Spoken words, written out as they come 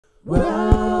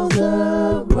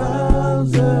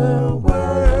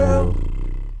Rowserworld.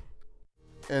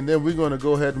 And then we're going to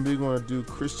go ahead and we're going to do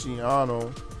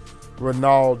Cristiano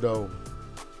Ronaldo.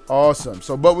 Awesome.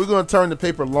 So, but we're going to turn the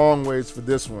paper long ways for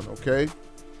this one, okay?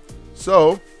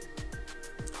 So,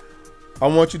 I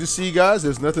want you to see, guys,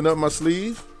 there's nothing up my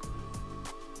sleeve.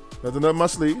 Nothing up my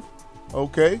sleeve.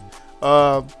 Okay.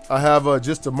 I have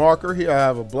just a marker here. I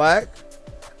have a black.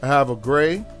 I have a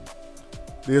gray.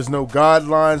 There's no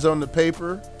guidelines on the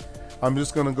paper. I'm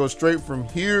just going to go straight from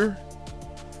here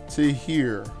to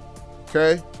here.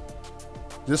 Okay.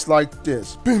 Just like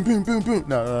this. Boom, boom, boom, boom.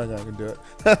 No, I'm not going to do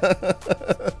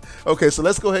it. Okay, so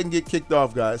let's go ahead and get kicked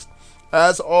off, guys.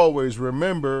 As always,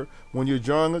 remember, when you're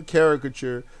drawing a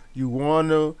caricature, you want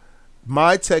to,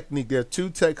 my technique, there are two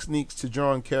techniques to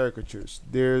drawing caricatures.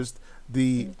 There's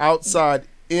the outside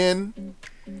in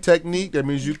technique. That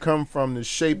means you come from the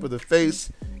shape of the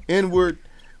face inward,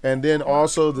 and then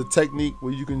also the technique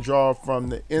where you can draw from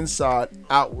the inside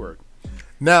outward.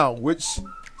 Now, which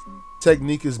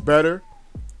technique is better?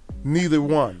 Neither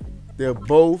one. They're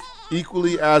both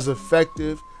equally as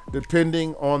effective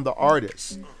depending on the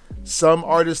artist. Some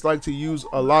artists like to use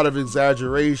a lot of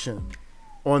exaggeration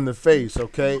on the face,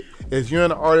 okay? If you're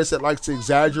an artist that likes to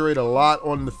exaggerate a lot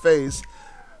on the face,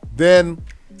 then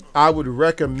I would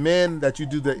recommend that you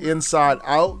do the inside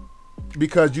out,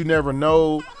 because you never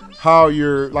know how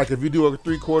you're, like if you do a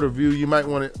 3/4 view, you might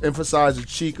want to emphasize the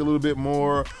cheek a little bit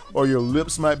more, or your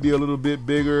lips might be a little bit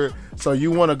bigger. So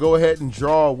you want to go ahead and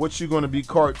draw what you're going to be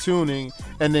cartooning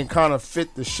and then kind of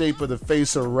fit the shape of the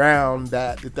face around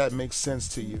that, if that makes sense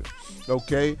to you.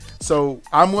 Okay, so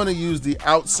I'm going to use the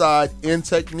outside in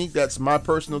technique. That's my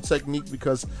personal technique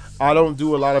because I don't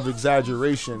do a lot of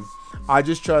exaggeration. I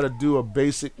just try to do a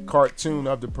basic cartoon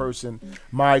of the person.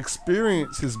 My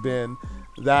experience has been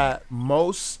that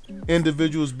most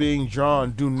individuals being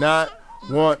drawn do not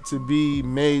want to be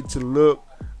made to look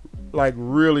like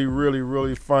really, really,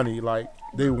 really funny. Like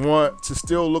they want to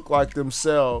still look like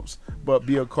themselves, but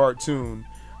be a cartoon.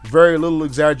 Very little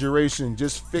exaggeration,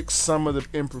 just fix some of the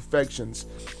imperfections.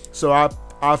 So I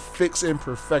fix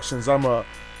imperfections. What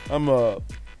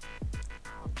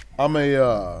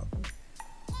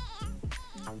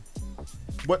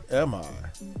am I?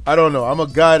 I don't know. I'm a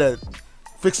guy that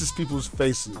fixes people's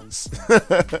faces.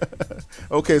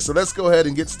 Okay, so let's go ahead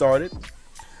and get started.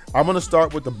 I'm going to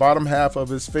start with the bottom half of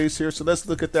his face here. So let's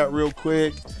look at that real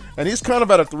quick. And he's kind of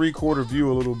at a 3/4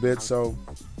 view a little bit. So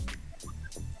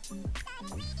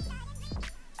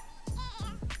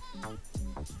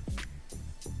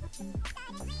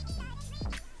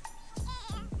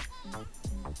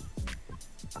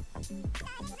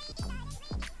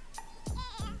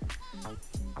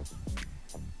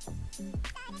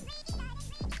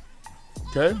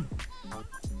okay.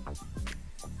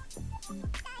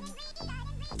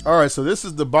 All right, so this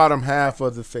is the bottom half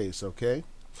of the face, okay?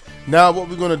 Now what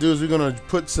we're going to do is we're going to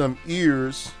put some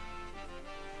ears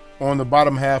on the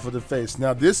bottom half of the face.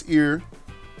 Now this ear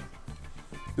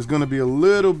is going to be a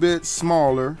little bit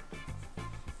smaller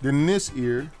than this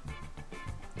ear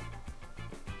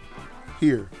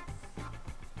here.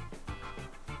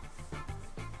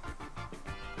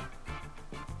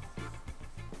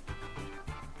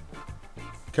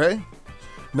 Okay,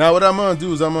 now what I'm going to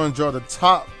do is I'm going to draw the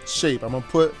top shape. I'm going to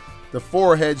put the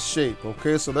forehead shape.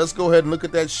 Okay, so let's go ahead and look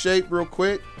at that shape real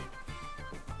quick.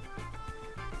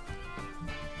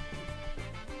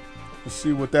 Let's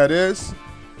see what that is.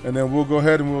 And then we'll go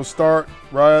ahead and we'll start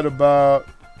right about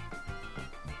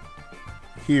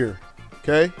here.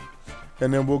 Okay,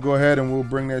 and then we'll go ahead and we'll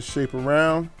bring that shape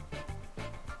around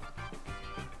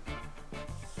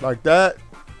like that.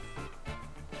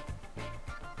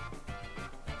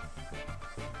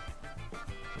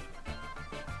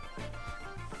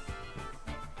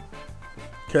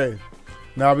 Okay,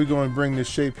 now we're going to bring this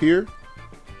shape here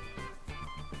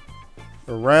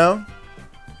around,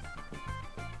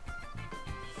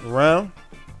 and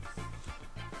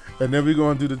then we're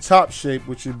going to do the top shape,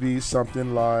 which would be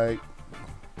something like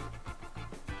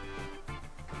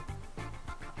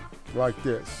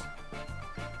this.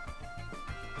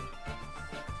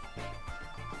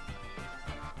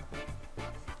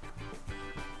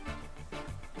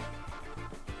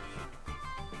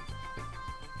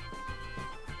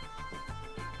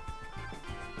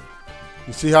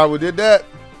 You see how we did that?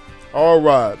 All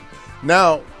right.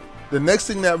 Now, the next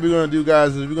thing that we're going to do,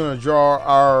 guys, is we're going to draw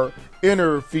our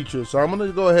inner features. So I'm going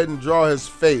to go ahead and draw his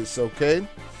face, okay?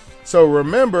 So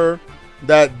remember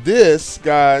that this,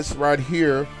 guys, right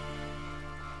here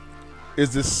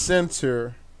is the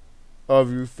center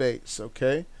of your face,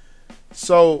 okay?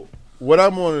 So what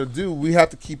I'm going to do, we have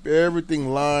to keep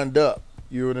everything lined up,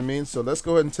 You know what I mean? So let's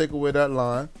go ahead and take away that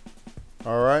line.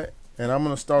 All right. And I'm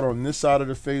going to start on this side of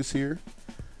the face here.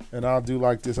 And I'll do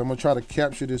like this. I'm going to try to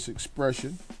capture this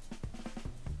expression.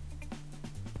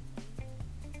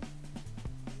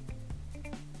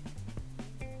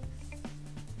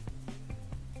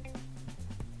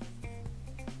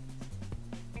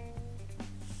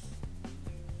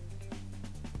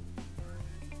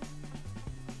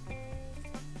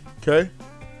 Okay,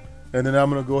 and then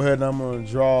I'm going to go ahead and I'm going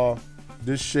to draw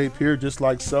this shape here just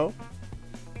like so.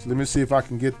 So let me see if I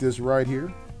can get this right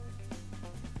here.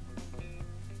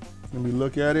 Let me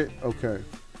look at it. Okay.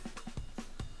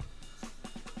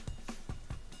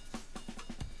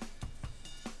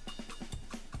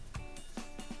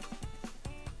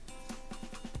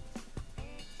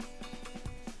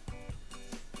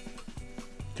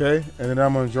 Okay, and then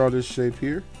I'm going to draw this shape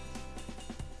here.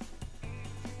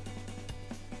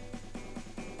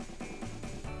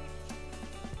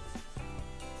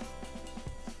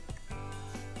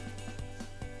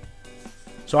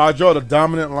 So I draw the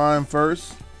dominant line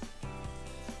first.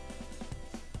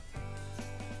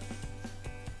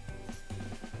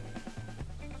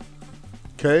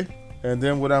 Okay, and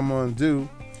then what I'm going to do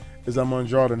is I'm going to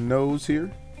draw the nose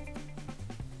here.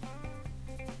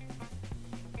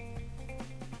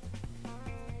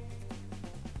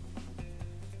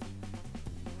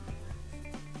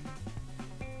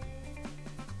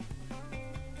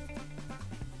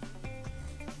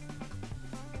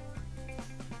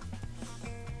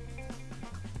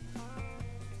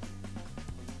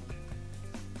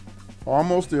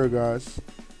 Almost there, guys.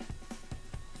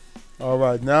 All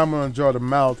right, now I'm going to draw the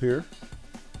mouth here.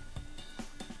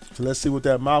 So let's see what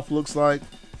that mouth looks like.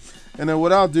 And then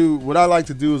what I like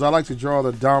to do is I like to draw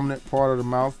the dominant part of the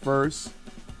mouth first.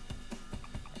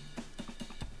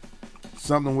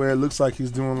 Something where it looks like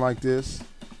he's doing like this.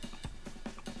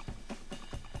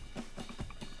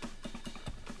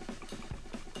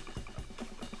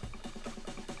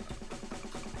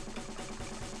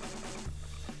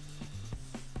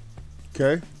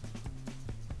 Okay.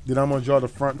 Then I'm going to draw the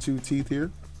front two teeth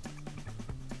here.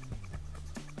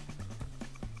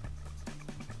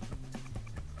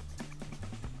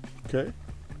 Okay.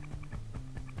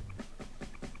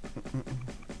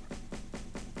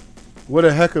 What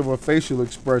a heck of a facial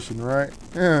expression, right?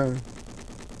 Yeah.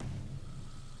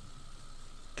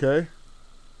 Okay.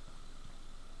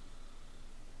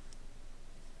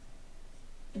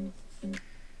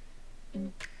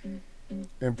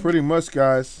 And pretty much,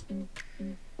 guys,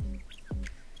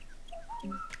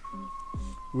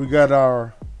 we got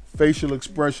our facial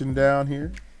expression down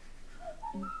here.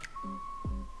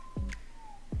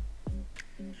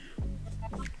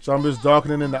 So I'm just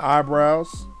darkening in the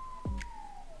eyebrows.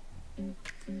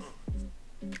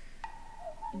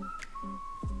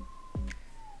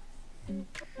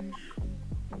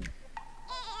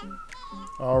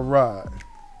 All right.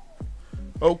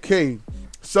 Okay.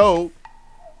 So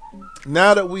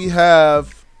now that we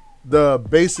have the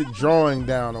basic drawing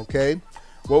down, okay,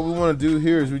 what we want to do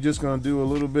here is we're just going to do a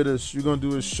little bit of, you're going to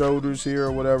do his shoulders here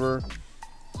or whatever.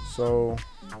 So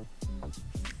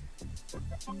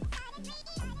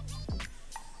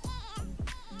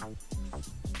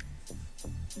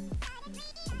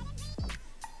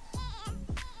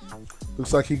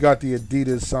looks like he got the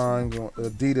Adidas sign,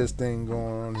 Adidas thing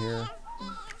going on here.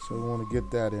 So we want to get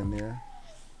that in there.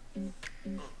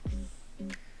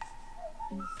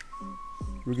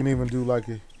 We can even do like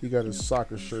he got his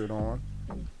soccer shirt on.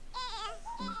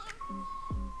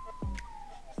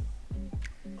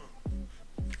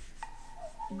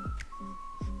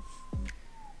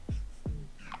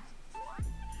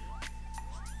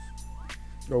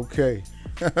 Okay.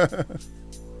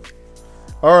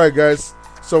 All right, guys.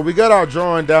 So we got our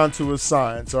drawing down to a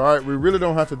science. All right. We really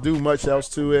don't have to do much else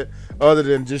to it other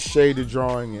than just shade the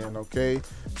drawing in. Okay.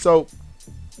 So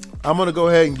I'm going to go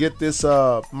ahead and get this,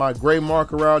 my gray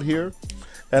marker out here,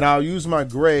 and I'll use my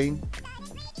gray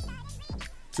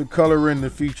to color in the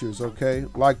features. Okay.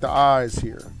 Like the eyes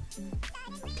here.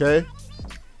 Okay.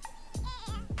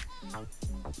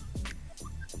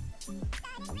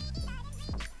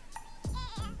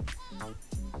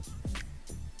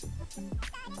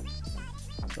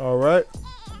 All right.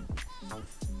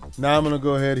 Now I'm going to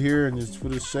go ahead here and just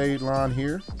put a shade line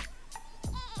here.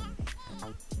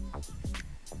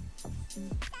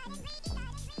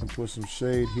 And put some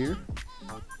shade here.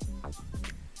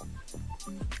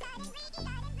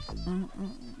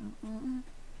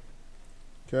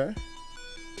 Okay.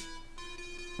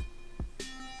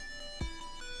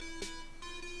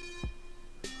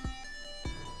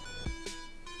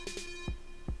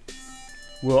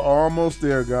 We're almost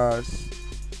there, guys.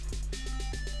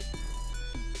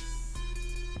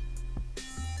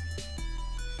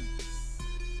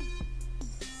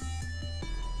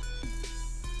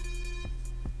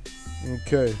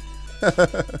 Okay.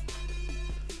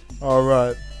 All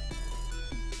right.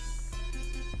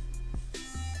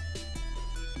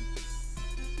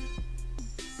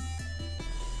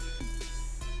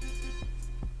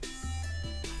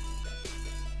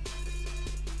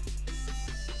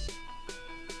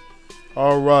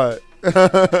 All right.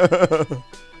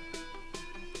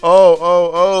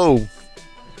 Oh.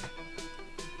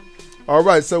 All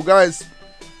right. So, guys,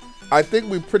 I think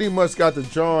we pretty much got the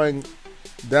drawing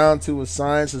down to a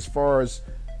science as far as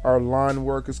our line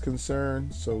work is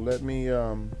concerned. So let me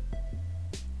I'm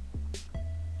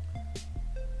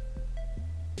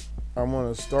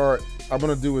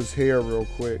gonna do his hair real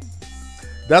quick.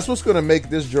 That's what's gonna make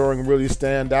this drawing really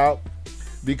stand out,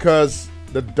 because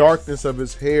the darkness of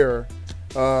his hair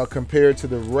compared to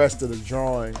the rest of the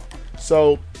drawing.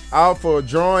 So out for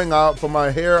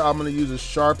my hair, I'm gonna use a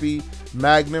Sharpie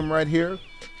Magnum right here.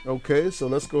 Okay, so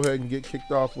let's go ahead and get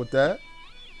kicked off with that.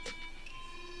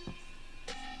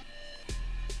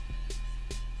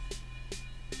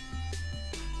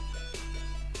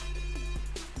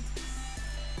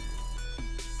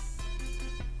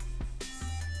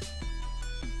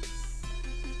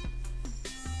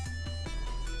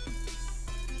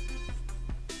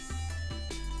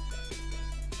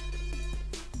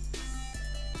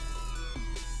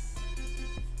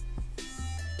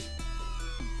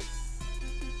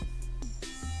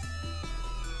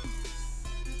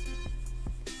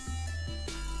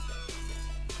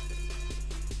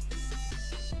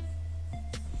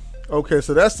 Okay,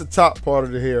 so that's the top part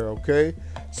of the hair, okay?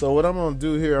 So what I'm gonna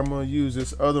do here, I'm gonna use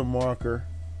this other marker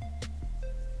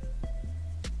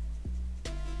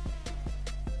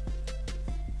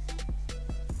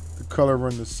to color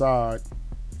in the side.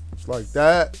 Just like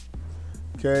that,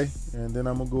 okay? And then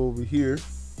I'm gonna go over here.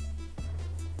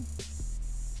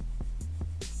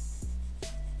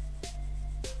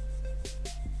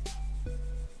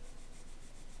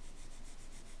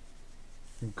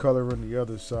 And color in the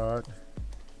other side.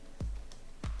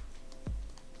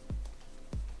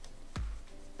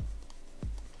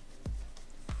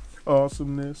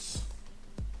 Awesomeness.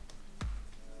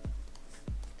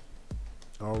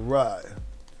 All right.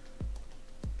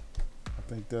 I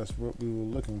think that's what we were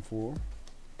looking for.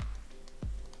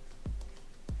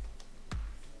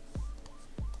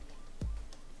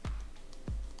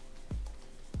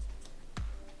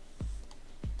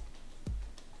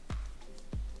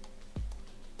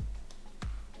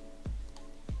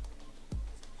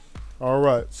 All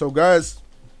right. So guys,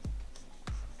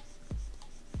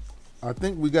 I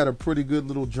think we got a pretty good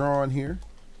little drawing here.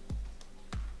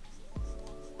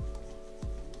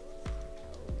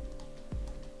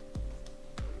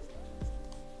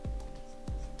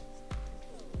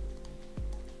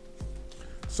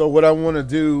 So what I want to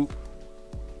do,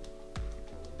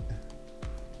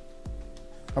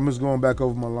 I'm just going back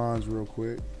over my lines real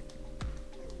quick.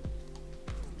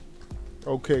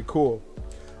 Okay, cool.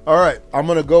 All right, I'm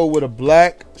gonna go with a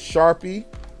black Sharpie.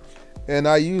 And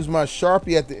I use my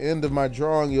Sharpie at the end of my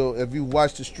drawing. If you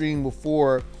watched the stream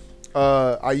before,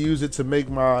 I use it to make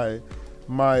my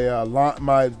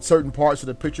certain parts of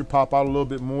the picture pop out a little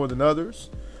bit more than others.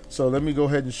 So let me go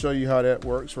ahead and show you how that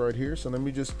works right here. So let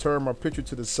me just turn my picture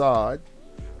to the side.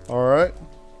 All right.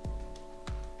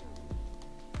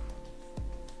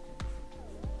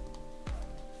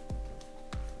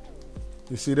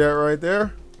 You see that right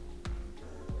there?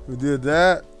 We did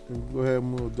that. Go ahead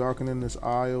and we'll darken in this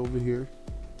eye over here.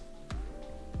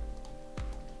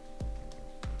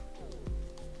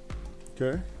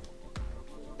 Okay.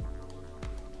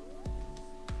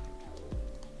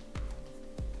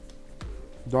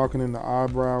 Darkening the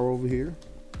eyebrow over here.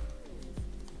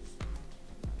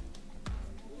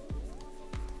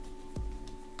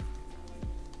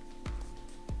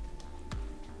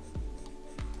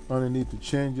 Underneath the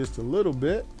chin just a little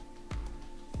bit.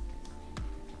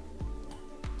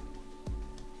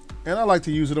 And I like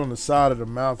to use it on the side of the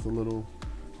mouth a little,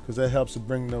 because that helps to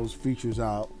bring those features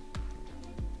out.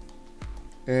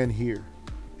 And here.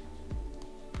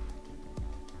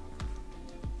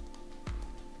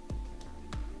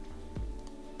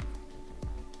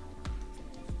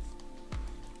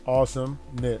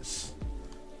 Awesomeness.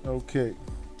 Okay.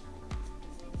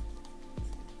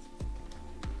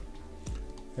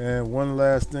 And one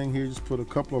last thing here, just put a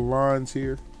couple of lines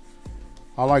here.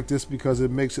 I like this because it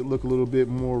makes it look a little bit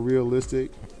more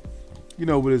realistic. You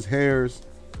know, with his hairs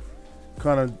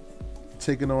kind of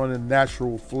taking on a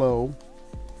natural flow.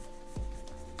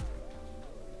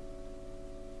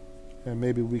 And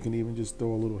maybe we can even just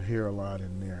throw a little hairline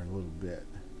in there a little bit.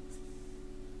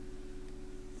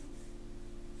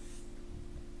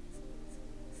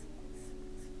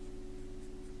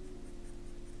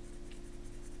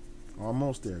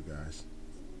 almost there, guys.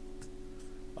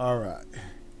 All right.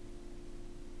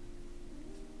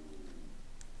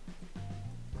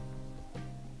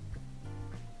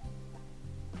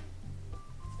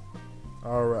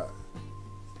 All right.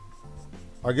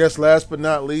 I guess last but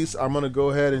not least, I'm going to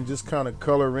go ahead and just kind of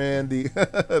color in the...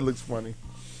 It looks funny.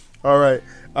 All right.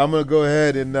 I'm going to go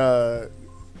ahead and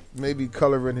maybe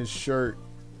color in his shirt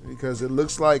because it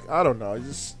looks like, I don't know, I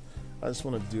just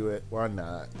want to do it. Why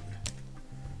not?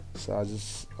 So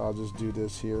I'll just do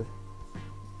this here.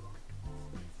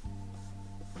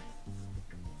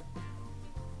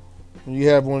 When you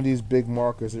have one of these big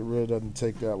markers, it really doesn't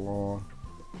take that long.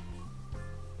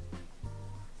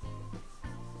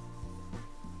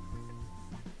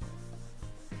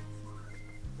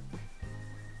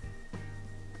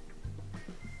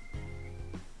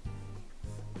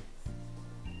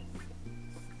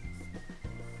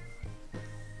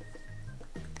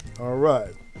 All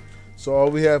right, so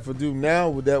all we have to do now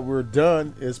with that we're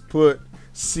done is put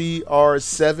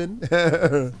CR7.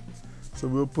 So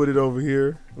we'll put it over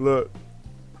here. Look,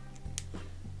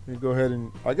 let me go ahead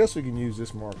and, I guess we can use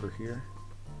this marker here.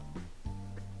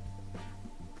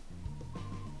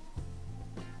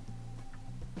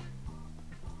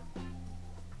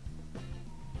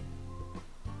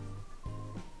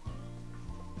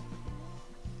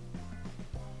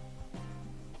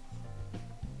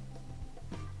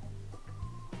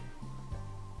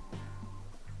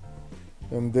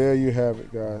 And there you have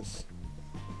it, guys.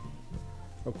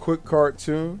 A quick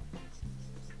cartoon.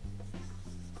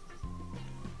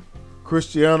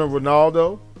 Cristiano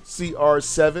Ronaldo,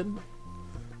 CR7.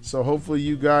 So hopefully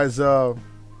you guys were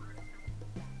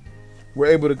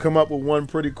able to come up with one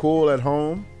pretty cool at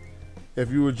home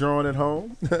if you were drawing at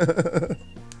home.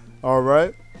 All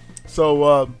right.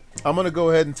 So I'm going to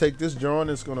go ahead and take this drawing.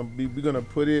 We're going to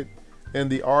put it in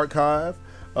the archive.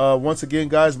 Once again,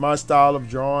 guys, my style of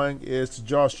drawing is to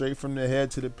draw straight from the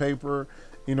head to the paper.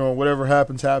 You know, whatever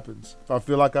happens, happens. If I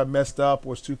feel like I messed up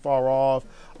or it's too far off,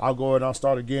 I'll go and I'll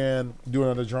start again, do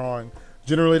another drawing.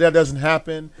 Generally, that doesn't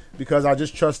happen because I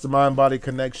just trust the mind-body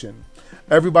connection.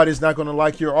 Everybody's not going to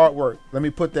like your artwork. Let me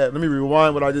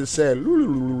rewind what I just said.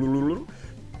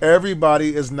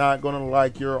 Everybody is not going to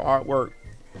like your artwork.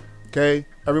 Okay?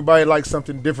 Everybody likes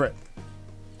something different.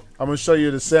 I'm going to show you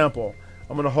the sample.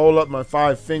 I'm going to hold up my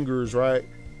 5 fingers, right?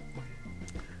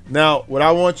 Now, what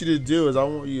I want you to do is I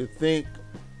want you to think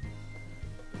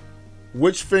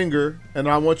which finger, and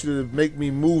I want you to make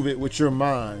me move it with your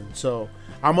mind. So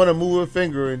I'm going to move a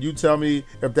finger, and you tell me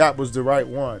if that was the right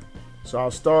one. So I'll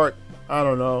start, I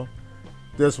don't know,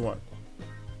 this one.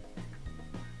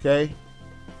 Okay?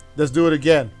 Let's do it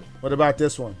again. What about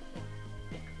this one?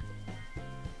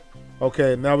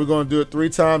 Okay, now we're going to do it 3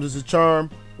 times as a charm.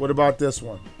 What about this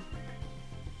one?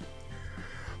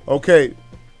 Okay,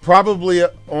 probably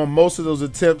on most of those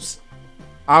attempts,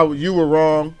 you were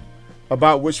wrong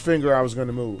about which finger I was going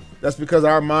to move. That's because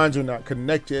our minds are not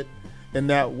connected in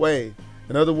that way.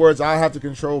 In other words, I have to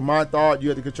control my thought, you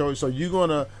have to control it. So you're going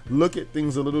to look at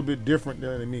things a little bit different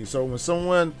than me. So when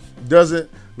someone doesn't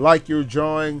like your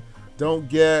drawing, don't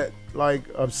get like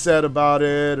upset about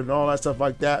it and all that stuff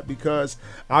like that, because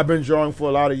I've been drawing for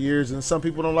a lot of years and some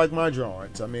people don't like my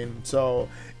drawings. I mean, so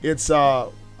it's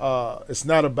not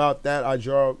about that. I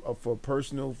draw for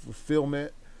personal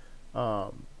fulfillment.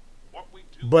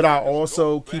 But I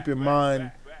also keep in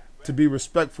mind to be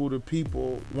respectful to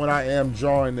people when I am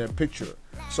drawing their picture.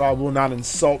 So I will not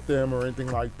insult them or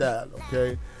anything like that,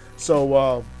 okay?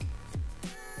 So,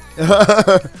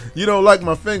 you don't like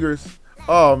my fingers?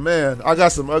 Oh, man, I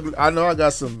got some ugly, I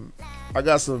got some,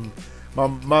 my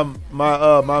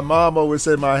mom always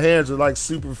said my hands are like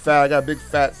super fat. I got big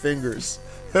fat fingers.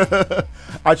 I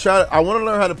want to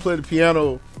learn how to play the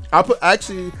piano.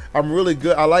 I'm really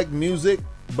good. I like music.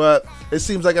 But it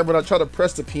seems like when I try to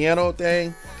press the piano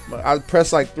thing, I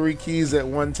press like 3 keys at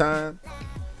one time.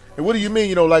 And what do you mean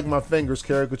you don't like my fingers,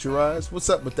 Caricature? What's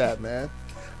up with that, man?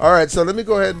 All right, so let me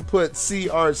go ahead and put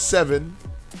CR7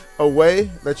 away.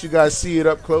 Let you guys see it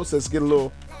up close. Let's get a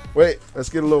little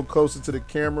closer to the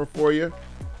camera for you.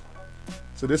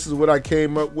 So this is what I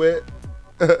came up with.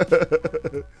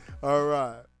 All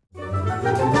right.